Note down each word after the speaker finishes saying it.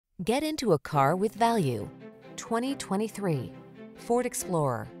Get into a car with value. 2023 Ford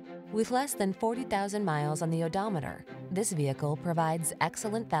Explorer. With less than 40,000 miles on the odometer, this vehicle provides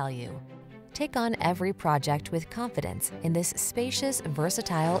excellent value. Take on every project with confidence in this spacious,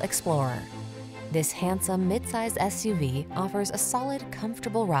 versatile Explorer. This handsome midsize SUV offers a solid,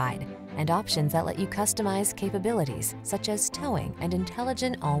 comfortable ride and options that let you customize capabilities such as towing and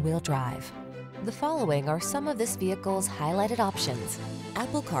intelligent all-wheel drive. The following are some of this vehicle's highlighted options: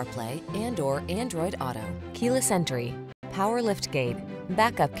 Apple CarPlay and/or Android Auto, keyless entry, power liftgate,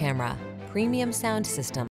 backup camera, premium sound system,